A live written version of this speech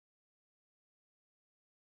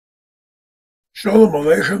Shalom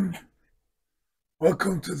Aleichem.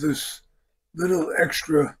 Welcome to this little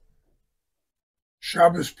extra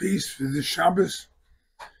Shabbos piece for this Shabbos.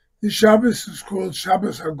 This Shabbos is called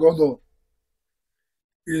HaGadol.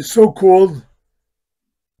 It is so called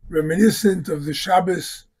reminiscent of the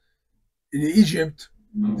Shabbos in Egypt.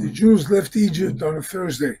 The Jews left Egypt on a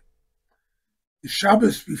Thursday. The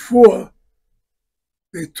Shabbos before,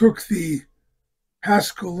 they took the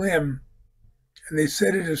Paschal lamb and they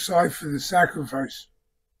set it aside for the sacrifice.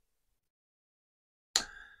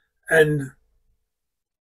 And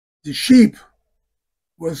the sheep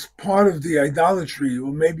was part of the idolatry,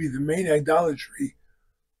 or maybe the main idolatry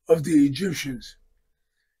of the Egyptians.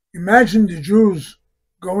 Imagine the Jews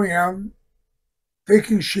going out,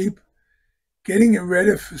 taking sheep, getting it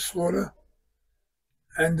ready for slaughter,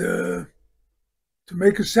 and to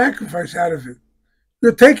make a sacrifice out of it.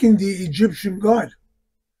 You're taking the Egyptian god,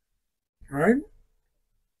 right?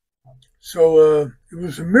 So it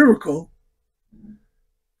was a miracle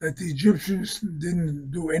that the Egyptians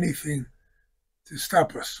didn't do anything to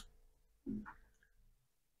stop us.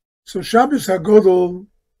 So Shabbos HaGadol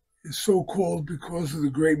is so called because of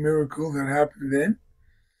the great miracle that happened then.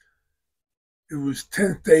 It was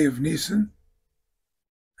 10th day of Nisan,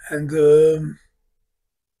 and it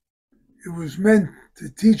was meant to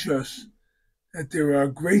teach us that there are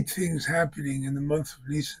great things happening in the month of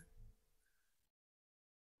Nisan.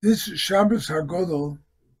 This Shabbos HaGadol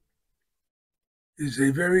is a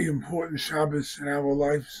very important Shabbos in our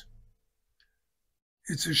lives.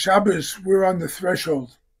 It's a Shabbos, we're on the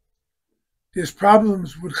threshold. There's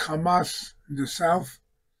problems with Hamas in the south,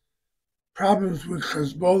 problems with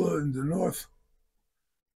Hezbollah in the north,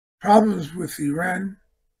 problems with Iran.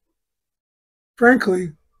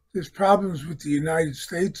 Frankly, there's problems with the United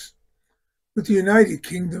States, with the United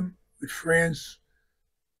Kingdom, with France,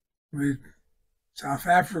 with South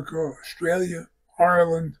Africa, Australia,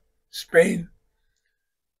 Ireland, Spain,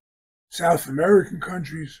 South American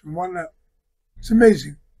countries, and whatnot. It's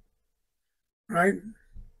amazing, right?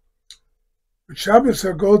 But Shabbos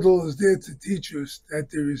HaGadol is there to teach us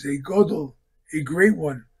that there is a Gadol, a great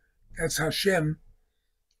one. That's Hashem,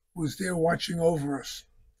 who's there watching over us.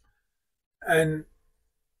 And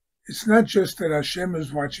it's not just that Hashem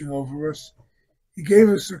is watching over us. He gave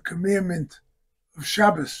us a commandment of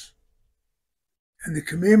Shabbos. And the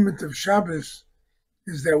commandment of Shabbos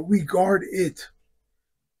is that we guard it.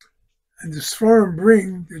 And the Sfarim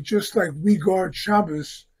bring that just like we guard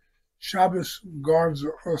Shabbos, Shabbos guards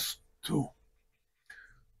us too.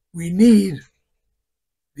 We need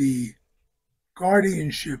the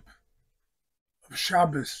guardianship of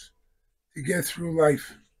Shabbos to get through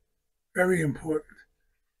life. Very important.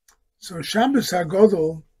 So Shabbos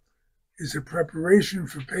HaGadol is a preparation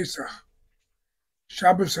for Pesach.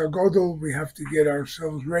 Shabbos HaGadol, we have to get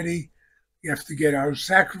ourselves ready. We have to get our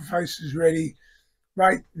sacrifices ready.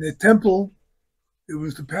 Right, in the temple, it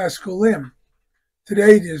was the Paschal lamb.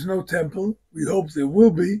 Today, there's no temple. We hope there will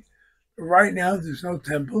be. But right now, there's no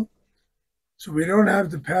temple. So we don't have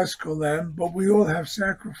the Paschal lamb, but we all have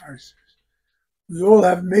sacrifices. We all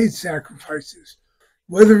have made sacrifices.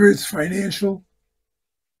 Whether it's financial,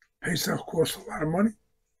 Pesach costs a lot of money.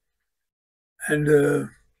 And a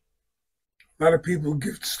lot of people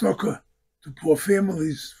give tzedakah to poor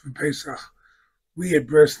families for Pesach. We at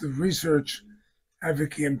Breslov Research have a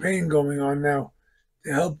campaign going on now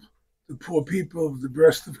to help the poor people of the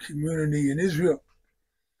Breslov community in Israel.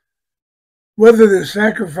 Whether the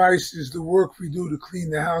sacrifice is the work we do to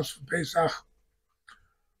clean the house for Pesach,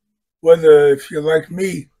 whether, if you're like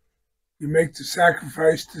me, you make the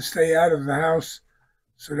sacrifice to stay out of the house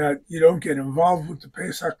so that you don't get involved with the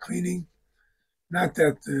Pesach cleaning. Not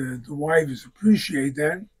that the wives appreciate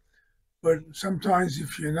that, but sometimes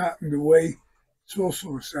if you're not in the way, it's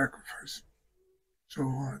also a sacrifice.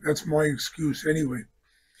 So that's my excuse anyway.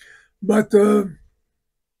 But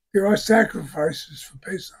there are sacrifices for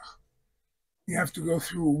Pesach. You have to go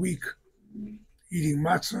through a week eating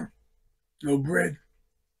matzah, no bread.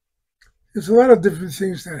 There's a lot of different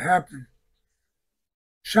things that happen.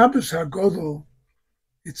 Shabbos HaGadol,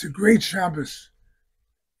 it's a great Shabbos.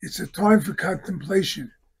 It's a time for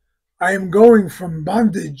contemplation. I am going from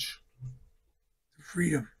bondage to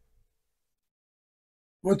freedom.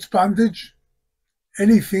 What's bondage?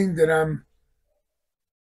 Anything that I'm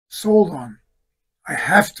sold on. I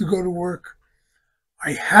have to go to work.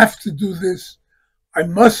 I have to do this. I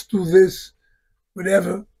must do this.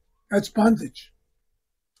 Whatever. That's bondage.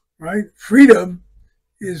 Right? Freedom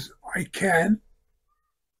is I can.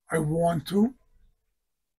 I want to.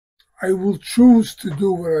 I will choose to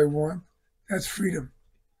do what I want. That's freedom.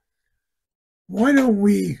 Why don't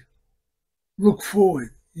we look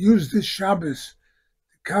forward? use this Shabbos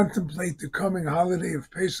to contemplate the coming holiday of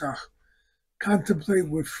Pesach, contemplate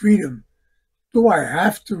with freedom. Do I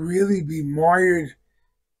have to really be mired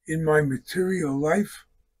in my material life?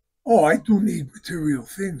 Oh, I do need material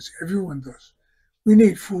things. Everyone does. We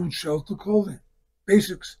need food, shelter, clothing,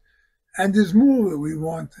 basics. And there's more that we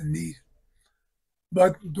want and need.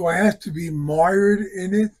 But do I have to be mired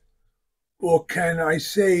in it? Or can I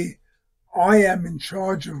say, I am in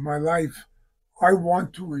charge of my life. I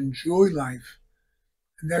want to enjoy life.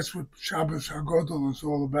 And that's what Shabbat HaGadol is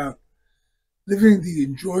all about. Living the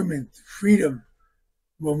enjoyment, the freedom,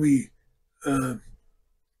 when we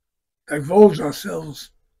divulge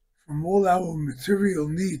ourselves from all our material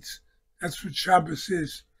needs. That's what Shabbos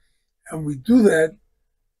is. And we do that,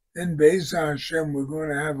 then Be'ez Hashem, we're going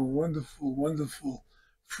to have a wonderful, wonderful,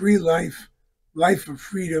 free life, life of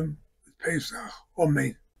freedom with Pesach.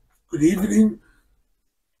 Amen. Good evening,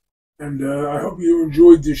 and I hope you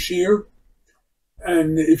enjoyed the shir.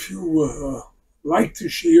 And if you like the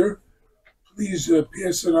shir, please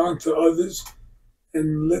pass it on to others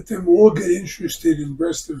and let them all get interested in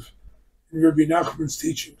Breslov and Rabbi Nachman's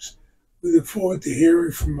teachings. We look forward to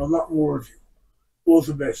hearing from a lot more of you. All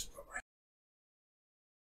the best.